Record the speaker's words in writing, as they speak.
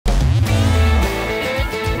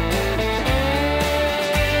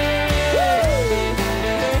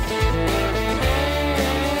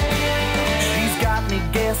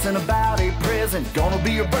it'll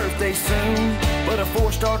be her birthday soon. But a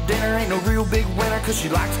 4-star dinner ain't no real big winner, cause she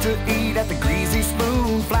likes to eat at the greasy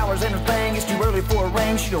spoon. Flowers and her thing, it's too early for a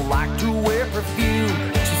ring. She don't like to wear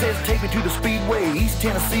perfume. She says take me to the Speedway, East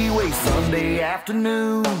Tennessee way, Sunday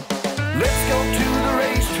afternoon. Let's go to the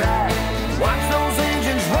racetrack, watch those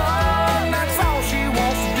engines run. That's all she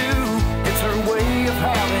wants to do, it's her way of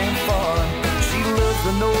having fun. She loves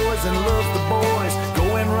the noise and loves the boys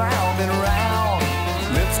going round and round.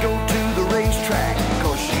 Let's go to the racetrack,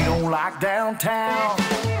 cause she don't like downtown.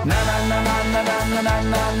 Na na na na na na na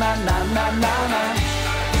na na na na na na.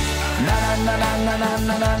 Na na na na na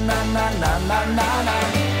na na na na na na na.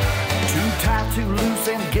 Too tight, too loose,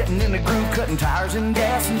 and getting in the groove, cutting tires and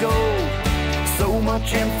gas and go. So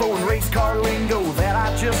much info and race car lingo that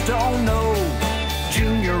I just don't know.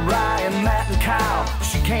 Junior, Ryan, Matt, and Kyle,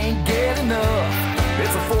 she can't get enough.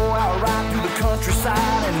 It's a 4-hour ride through the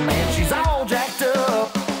countryside, and man, she's all jacked up.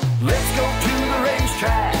 Let's go to the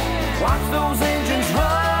racetrack, watch those engines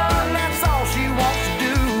run. That's all she wants to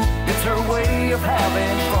do, it's her way of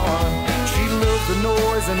having fun. She loves the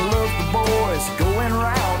noise and loves the boys going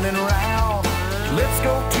round and round. Let's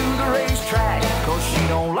go to the racetrack, cause she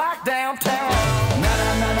don't like downtown. Na na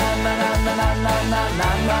na na na na na na na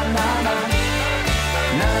na na na na.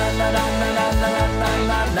 Na na na na na na na na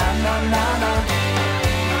na na na na na.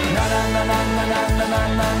 Na na na na na na na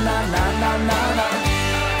na na na na na na na.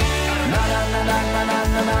 Na na na na na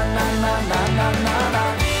na na na na na na na.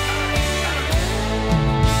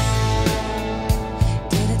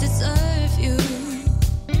 Did I deserve you?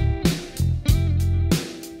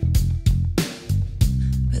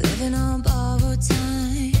 We're living on borrowed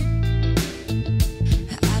time.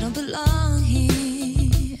 I don't belong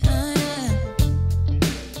here.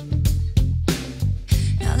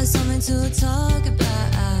 Now there's something to talk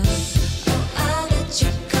about. Oh, I'll let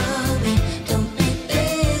you call me. Don't make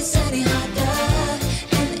this any harder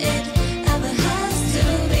than it ever has to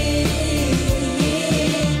be.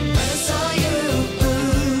 When I saw you,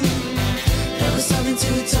 there was something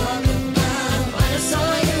to talk about. When I saw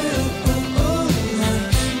you,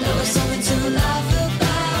 there was something to laugh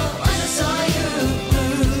about. When I saw you,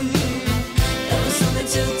 there was something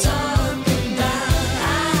to talk about.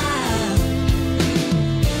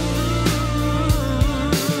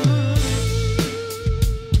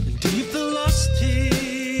 Do you feel lost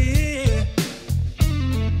here?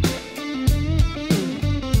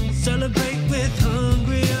 Celebrate with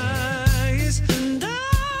hungry eyes. And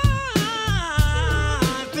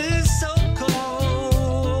I've been so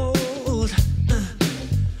cold.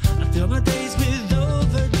 I fill my days with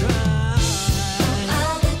overdrive.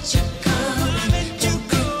 I'll let you call me. Don't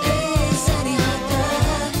make this any harder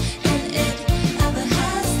than it ever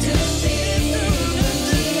has to be.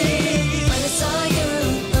 When I saw you,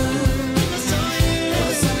 there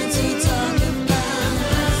was something to talk about.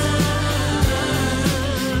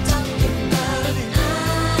 Talk about it.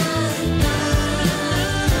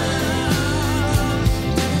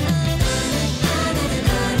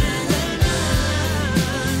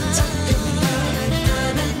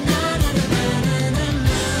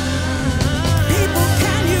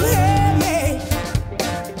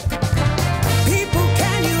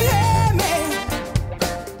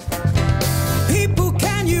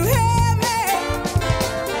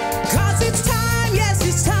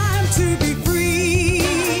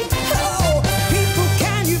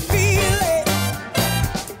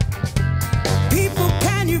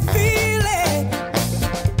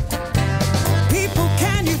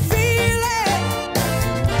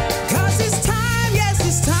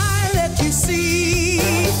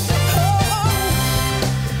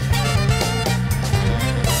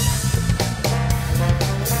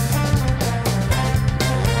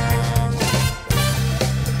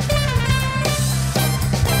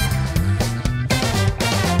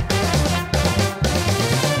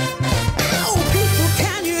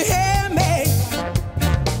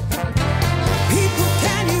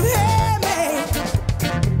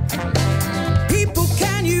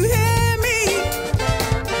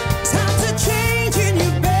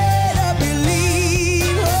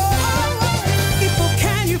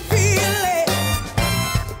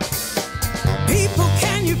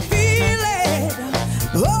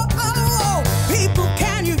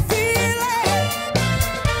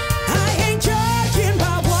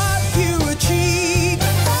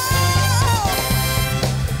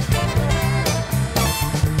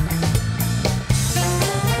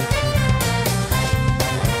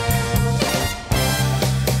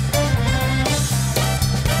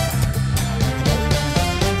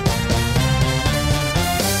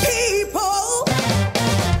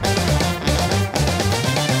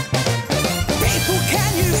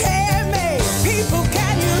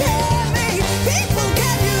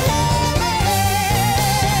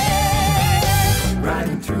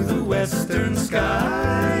 western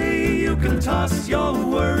sky. You can toss your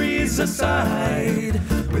worries aside,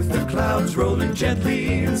 with the clouds rolling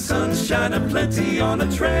gently and sunshine aplenty on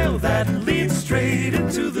a trail that leads straight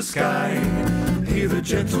into the sky. Hear the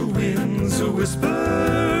gentle winds who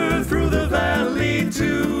whisper through the valley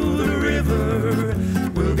to the river.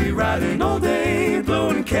 We'll be riding all day,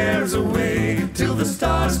 blowing cares away, till the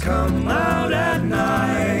stars come out at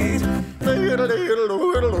night.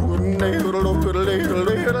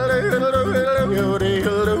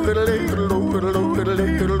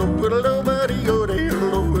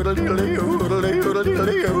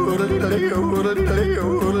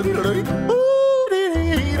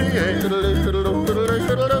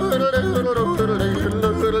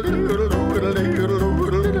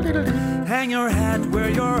 Hang your hat where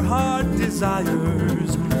your heart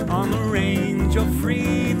desires. On the range you're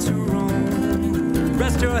free to roam.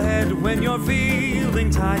 Rest your head when you're feeling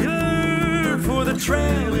tired, for the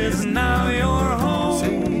trail is now your home.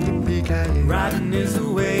 Riding is a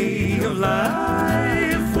way of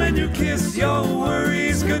life when you kiss your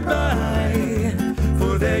worries goodbye,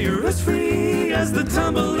 for there you're as free as the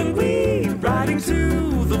tumbling weed, riding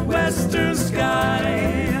to the western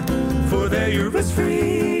sky. For there you're as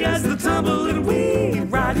free as the tumbling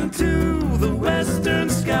weed, riding to the western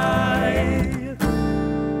sky.